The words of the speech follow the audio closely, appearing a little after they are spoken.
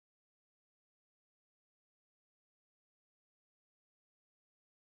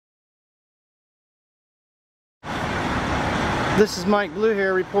This is Mike Blue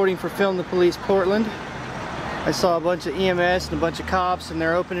here reporting for Film the Police Portland. I saw a bunch of EMS and a bunch of cops and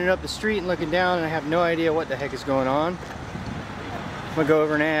they're opening up the street and looking down and I have no idea what the heck is going on. I'm gonna go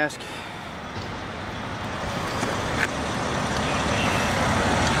over and ask.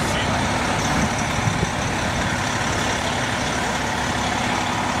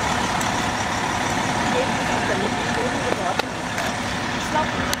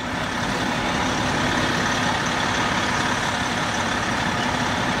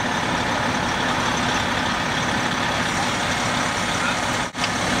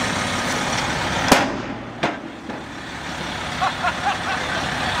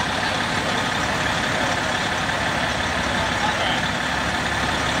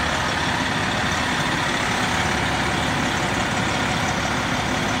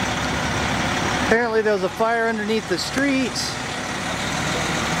 Apparently there was a fire underneath the streets,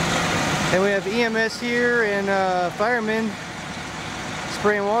 and we have EMS here and firemen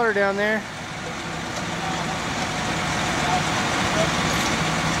spraying water down there.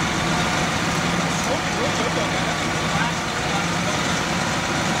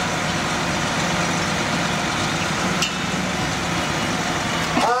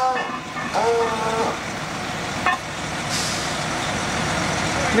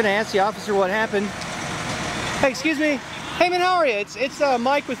 I'm gonna ask the officer what happened. Hey, excuse me. Hey man, how are you? It's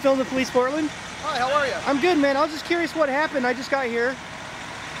Mike with Film the Police Portland. Hi, how are you? I'm good, man. I was just curious what happened. I just got here.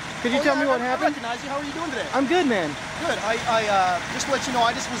 Could you tell me what happened? I recognize you. How are you doing today? I'm good, man. Good. I just to let you know,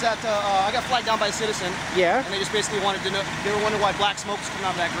 I just was at, I got flagged down by a citizen. Yeah? And they just basically wanted to know, they were wondering why black smoke was coming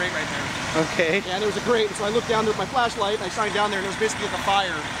out of that grate right there. Okay. Yeah, and there was a grate, and so I looked down there with my flashlight, and I shined down there, and there was basically like a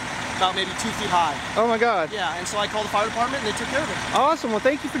fire about maybe 2 feet high. Oh my God. Yeah, and so I called the fire department, and they took care of it. Awesome. Well,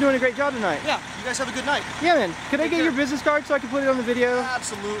 thank you for doing a great job tonight. Yeah, you guys have a good night. Yeah, man. Could I Take get care. your business card so I can put it on the video?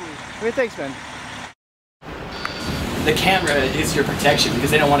 Absolutely. Okay, thanks, man. The camera is your protection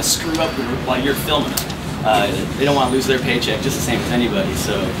because they don't want to screw up while you're filming them. They don't want to lose their paycheck just the same as anybody.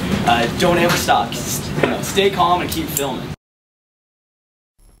 So don't ever stop. Just, stay calm and keep filming.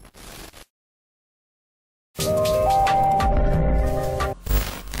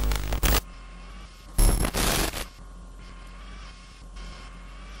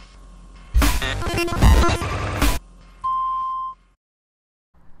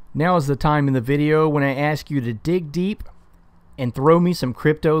 Now is the time in the video when I ask you to dig deep and throw me some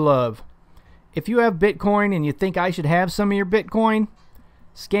crypto love. If you have Bitcoin and you think I should have some of your Bitcoin,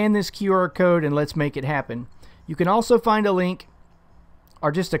 scan this QR code and let's make it happen. You can also find a link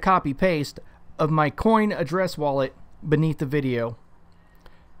or just a copy paste of my coin address wallet beneath the video.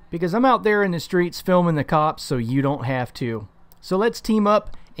 Because I'm out there in the streets filming the cops so you don't have to. So let's team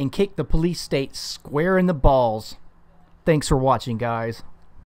up and kick the police state square in the balls. Thanks for watching, guys.